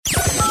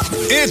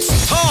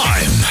It's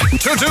time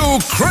to do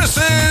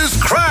Kris's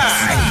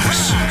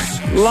Kranks.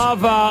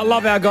 Love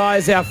our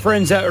guys, our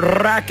friends at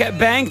Racket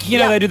Bank. You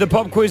know, they do the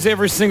pop quiz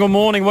every single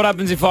morning. What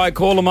happens if I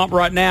call them up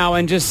right now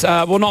and just,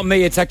 well, not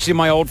me, it's actually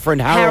my old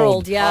friend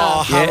Harold. Yeah.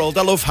 Oh, Harold.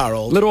 I love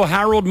Harold. Little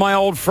Harold, my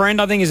old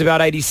friend. I think he's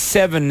about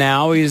 87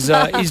 now.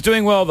 He's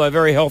doing well, though,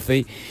 very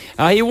healthy.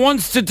 He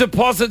wants to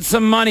deposit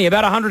some money,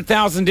 about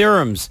 100,000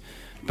 dirhams,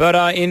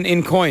 but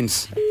in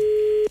coins.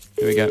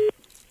 Here we go.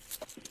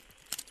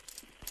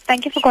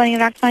 Thank you for calling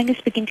Racket Bank.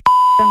 Speaking to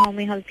how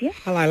may I help you?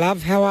 Hello,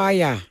 love. How are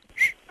you?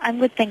 I'm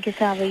good, thank you,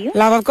 sir. How are you?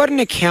 Love, I've got an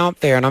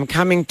account there and I'm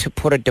coming to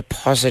put a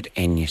deposit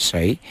in, you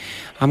see.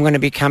 I'm going to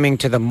be coming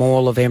to the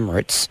Mall of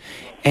Emirates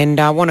and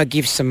I want to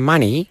give some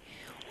money.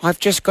 I've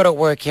just got to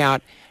work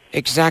out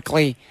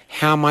exactly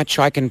how much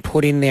I can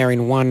put in there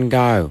in one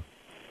go.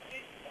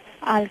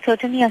 I'll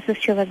certainly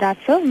assist you with that,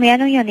 sir. May I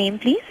know your name,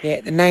 please?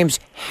 Yeah, the name's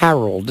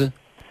Harold.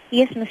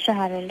 Yes, Mr.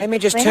 Harold. Let me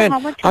just May I know turn... how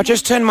much I'll you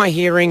just turn my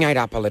hearing aid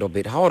up a little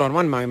bit. Hold on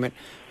one moment.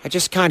 I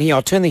just can't hear.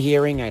 I'll turn the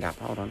hearing aid up.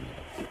 Hold on.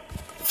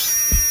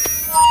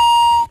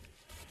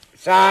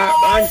 So,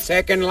 1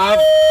 second, love.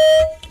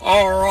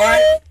 All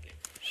right.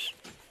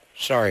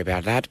 Sorry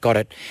about that. Got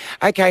it.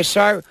 Okay,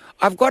 so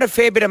I've got a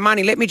fair bit of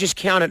money. Let me just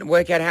count it and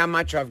work out how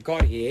much I've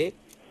got here.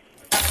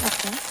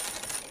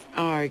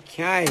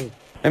 Okay.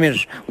 Let me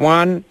just...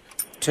 1,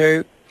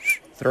 2,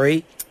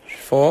 3,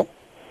 4,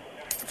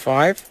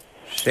 5,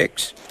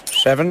 6,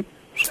 7,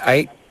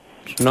 8,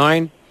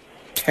 9,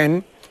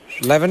 10,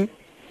 11,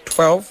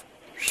 12,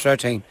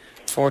 13,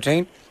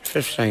 14,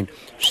 15,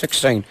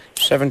 16,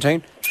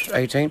 17,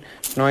 18,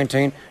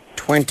 19,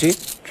 20,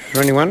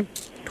 21,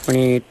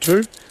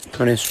 22,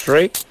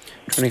 23,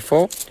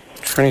 24,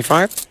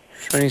 25,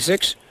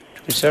 26,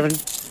 27,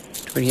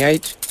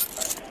 28,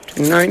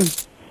 29,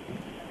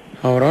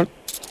 hold on,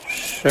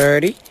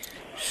 30,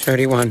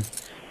 31,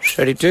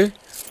 32,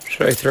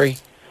 33,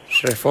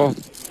 34,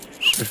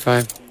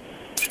 35,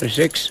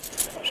 36,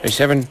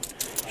 37,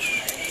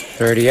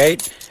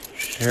 38,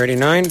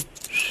 39,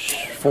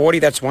 40,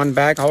 that's one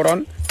bag, hold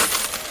on.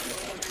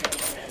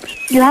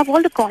 You have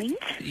all the coins?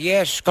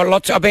 Yes, got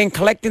lots. I've been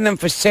collecting them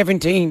for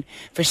 17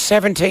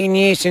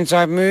 years since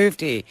I've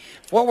moved here.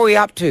 What were we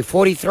up to?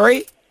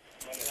 43?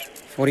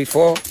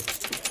 44?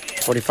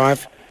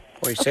 45?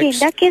 46? Okay, in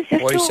that case,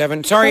 just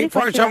 47? to... Sorry,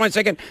 1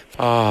 second.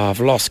 Oh, I've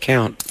lost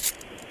count.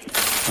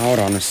 Hold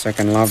on a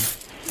second, love.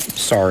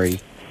 Sorry.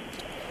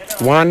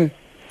 1,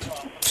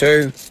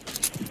 2,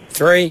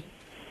 3,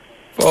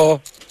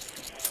 4,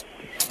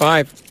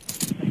 5,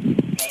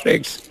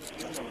 6,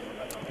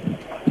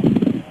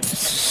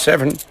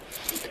 7,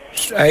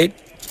 8.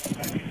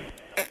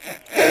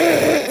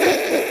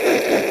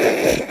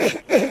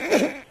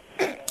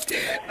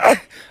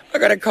 I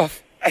got a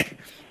cough.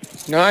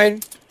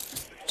 9,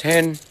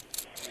 10,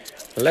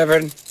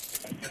 11,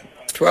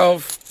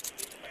 12,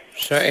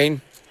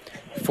 13,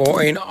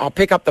 14. I'll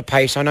pick up the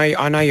pace. I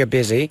know you're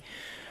busy.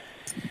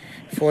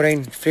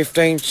 14,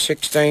 15,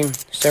 16,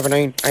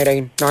 17,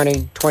 18,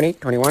 19, 20,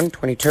 21,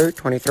 22,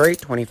 23,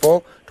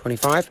 24,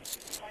 25,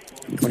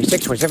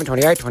 26, 27,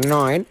 28,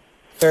 29,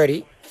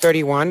 30,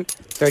 31,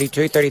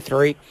 32,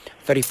 33,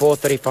 34,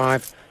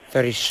 35,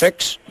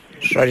 36,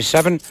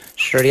 37,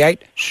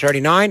 38,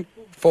 39,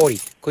 40.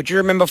 Could you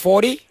remember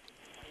 40?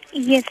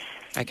 Yes.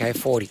 Okay,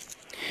 40.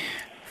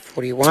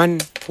 41,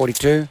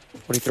 42,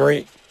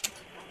 43,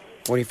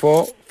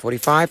 44,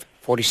 45,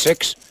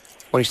 46,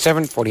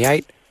 47,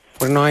 48,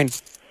 49,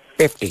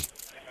 50.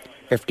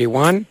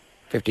 51,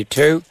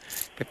 52,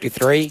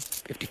 53,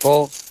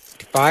 54,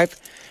 55,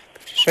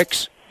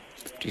 56,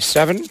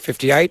 57,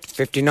 58,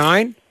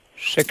 59,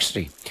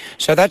 60.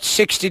 So that's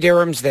 60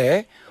 dirhams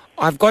there.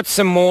 I've got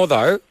some more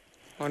though.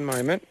 One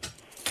moment.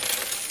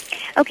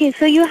 Okay,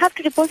 so you have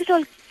to deposit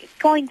all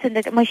coins in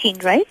the machine,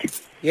 right?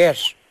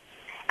 Yes.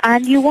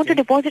 And you want to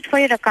deposit for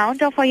your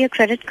account or for your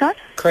credit card?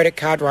 Credit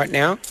card right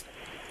now.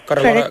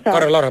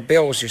 Got a lot of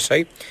bills, you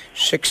see.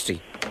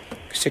 60.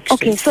 60.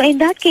 Okay, so in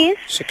that case,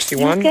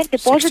 61, you can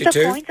deposit 62,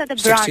 the coins at the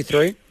branch.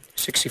 63,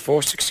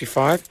 64,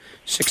 65,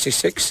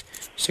 66,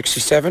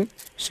 67,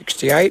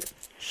 68,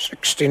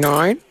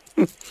 69,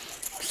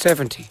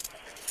 70,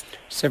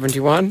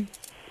 71,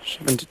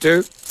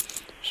 72,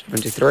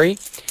 73,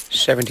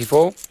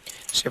 74,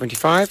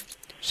 75,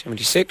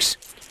 76,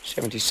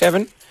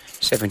 77,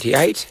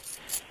 78,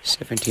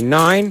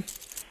 79,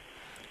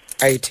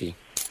 80.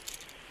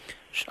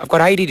 I've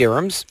got 80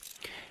 dirhams.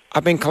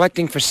 I've been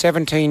collecting for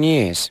 17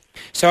 years.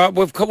 So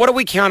what do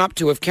we count up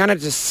to? We've counted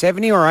to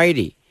 70 or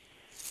 80.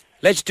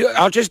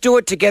 I'll just do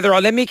it together.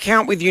 Let me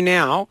count with you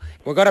now.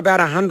 We've got about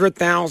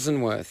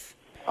 100,000 worth.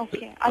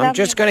 Okay. I'm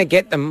just going to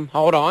get them.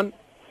 Hold on.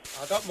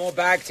 I've got more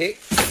bags here.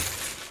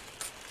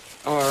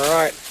 All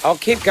right. I'll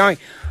keep going.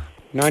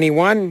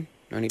 91,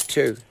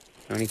 92,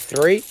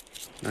 93,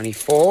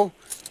 94,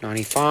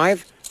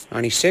 95,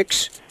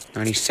 96,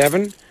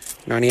 97,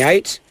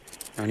 98,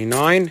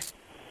 99,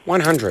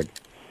 100.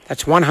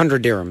 That's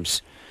 100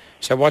 dirhams.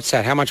 So what's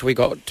that? How much we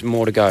got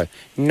more to go?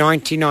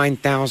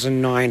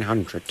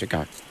 99,900 to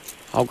go.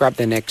 I'll grab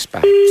the next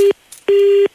bag.